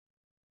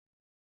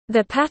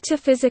The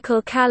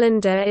Pataphysical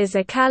calendar is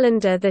a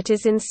calendar that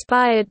is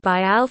inspired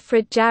by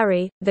Alfred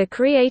Jarry, the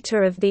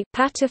creator of the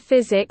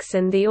Pataphysics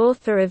and the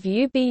author of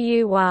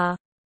Ubu.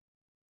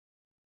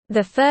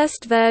 The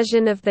first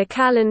version of the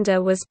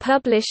calendar was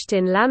published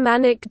in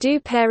L'Almanach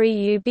du Père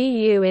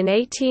Ubu in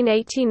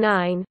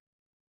 1889.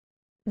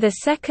 The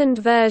second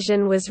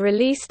version was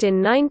released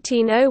in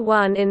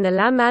 1901 in the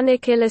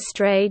L'Almanach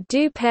illustré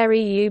du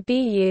Père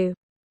Ubu.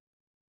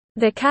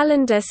 The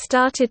calendar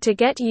started to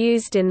get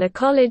used in the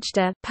Collège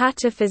de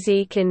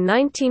Pataphysique in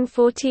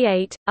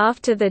 1948,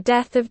 after the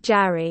death of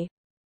Jarry.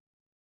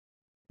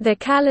 The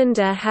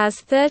calendar has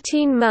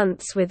 13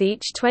 months with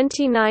each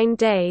 29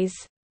 days.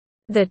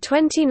 The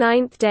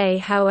 29th day,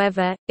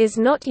 however, is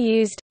not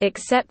used,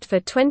 except for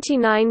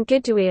 29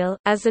 Guillotine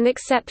as an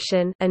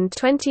exception and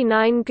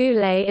 29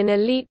 Goulet in a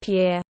leap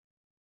year.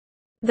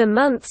 The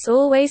months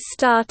always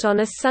start on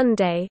a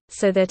Sunday,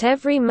 so that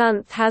every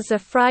month has a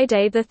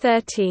Friday the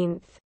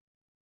 13th.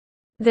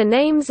 The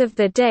names of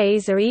the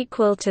days are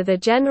equal to the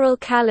general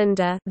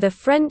calendar. The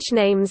French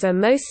names are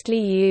mostly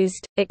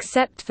used,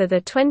 except for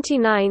the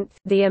 29th,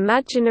 the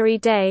imaginary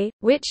day,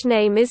 which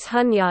name is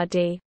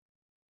Hunyadi.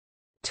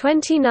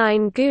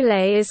 29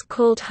 Goulet is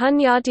called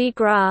Hunyadi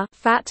Gras,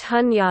 Fat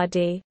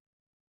Hunyadi.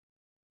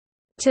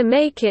 To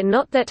make it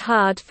not that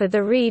hard for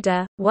the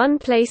reader, one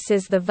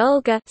places the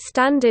vulgar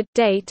standard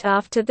date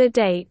after the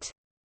date.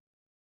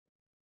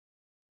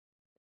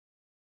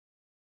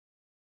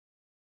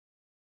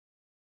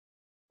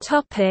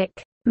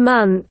 Topic: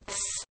 Months.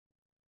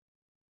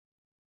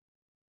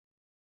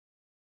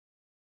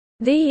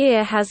 The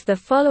year has the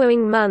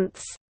following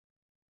months.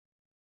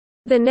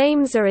 The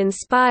names are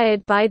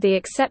inspired by the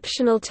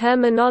exceptional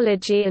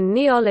terminology and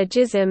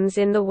neologisms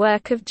in the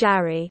work of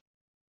Jarry.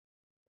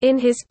 In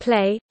his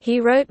play, he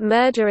wrote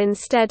Merdre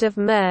instead of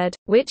Merd,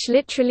 which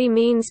literally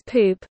means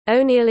poop,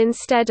 O'Neill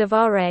instead of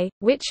Oreille,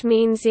 which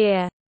means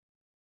ear.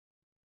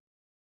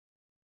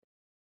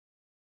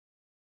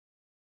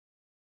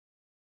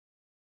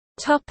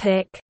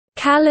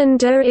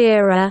 Calendar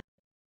era.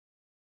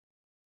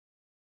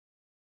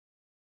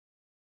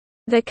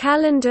 The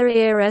calendar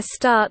era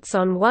starts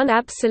on 1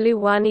 Absolu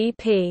 1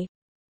 EP.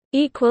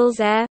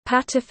 Air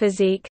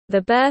Pataphysique,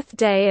 the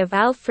birthday of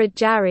Alfred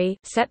Jarry,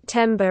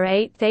 September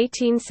 8,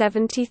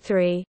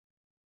 1873.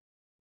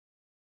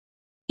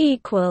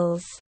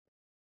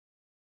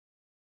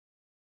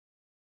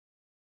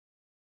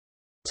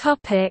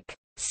 Topic: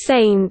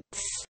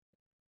 Saints.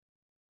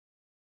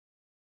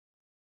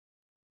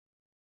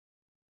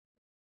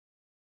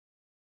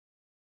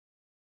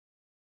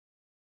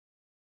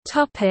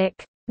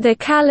 The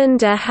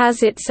calendar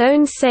has its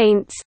own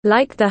saints,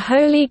 like the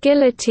Holy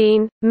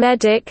Guillotine,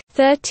 Medic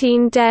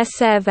 13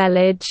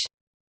 Décervelage.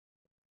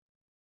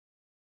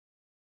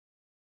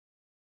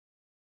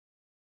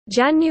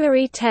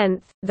 January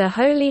 10, the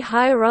Holy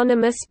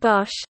Hieronymus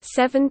Bosch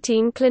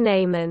 17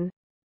 Clanamen.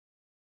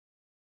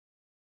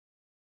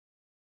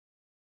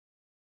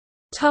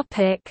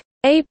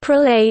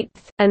 April 8,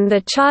 and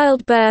the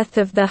childbirth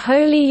of the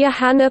Holy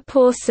Johanna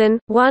Pausin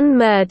 1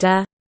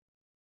 Merdre.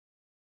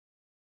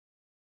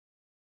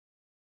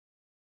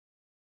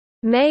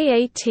 May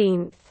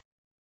 18.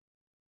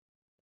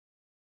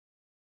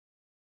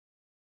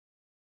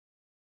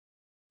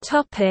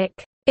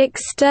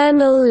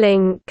 External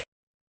link.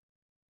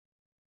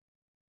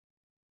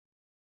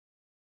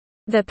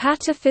 The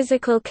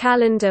Pataphysical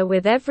calendar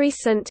with every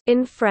saint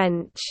in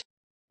French.